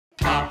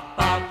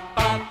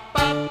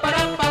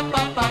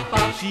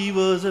She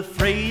was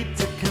afraid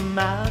to come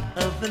out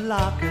of the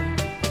locker.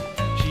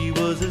 She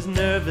was as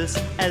nervous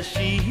as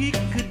she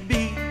could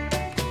be.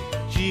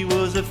 She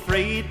was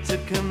afraid to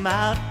come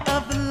out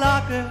of the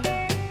locker.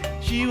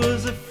 She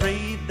was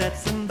afraid that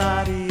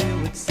somebody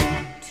would see.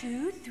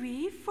 2,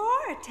 3, 4,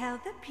 tell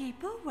the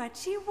people what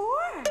she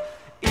wore.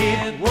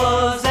 It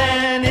was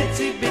an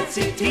itsy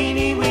bitsy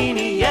teeny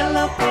weeny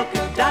yellow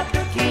polka dot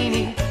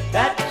bikini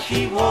that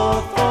she wore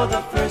for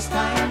the first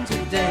time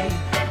today.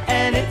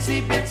 An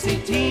itsy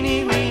bitsy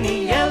teeny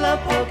weeny yellow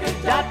polka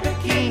dot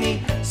bikini.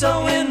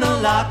 So in the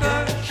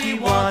locker she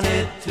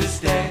wanted to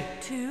stay.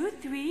 2,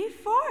 3,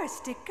 4,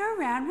 stick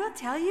around, we'll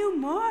tell you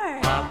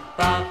more.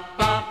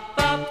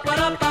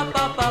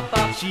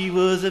 She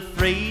was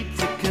afraid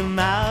to come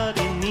out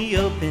in the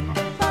open,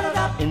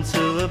 and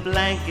so a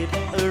blanket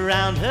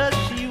around her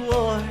she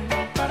wore.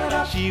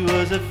 She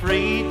was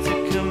afraid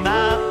to come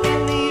out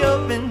in the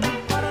open,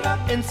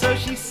 and so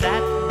she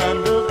sat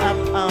bundled up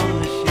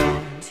on the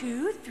shore.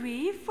 2,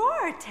 3,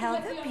 4,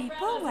 tell the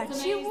people what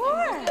she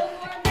wore.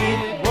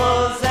 It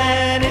was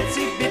an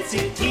itsy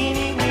bitsy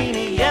teeny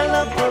weeny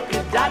yellow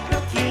polka dot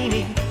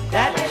bikini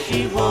that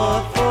she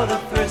wore for the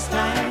first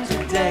time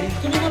today.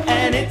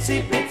 An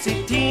itsy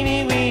bitsy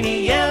teeny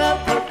weeny yellow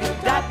polka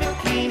dot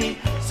bikini.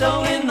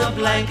 So in the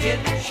blanket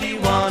she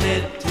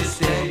wanted to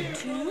stay.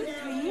 2,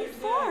 3,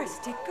 4,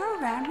 stick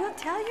around, we'll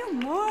tell you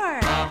more.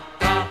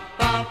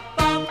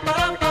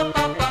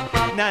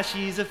 Now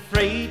she's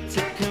afraid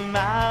to come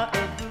out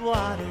of the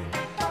water.